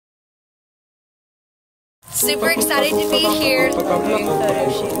Super excited to be here doing photo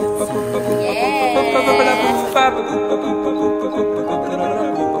shoots. Yeah.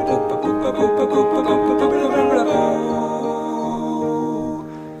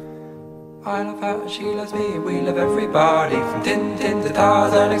 I love her, she loves me, we love everybody. From Tintin to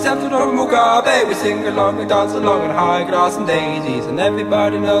Tarzan, except for Mugabe. We sing along, we dance along in high grass and daisies, and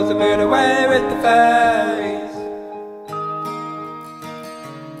everybody knows that we're away with the fairies.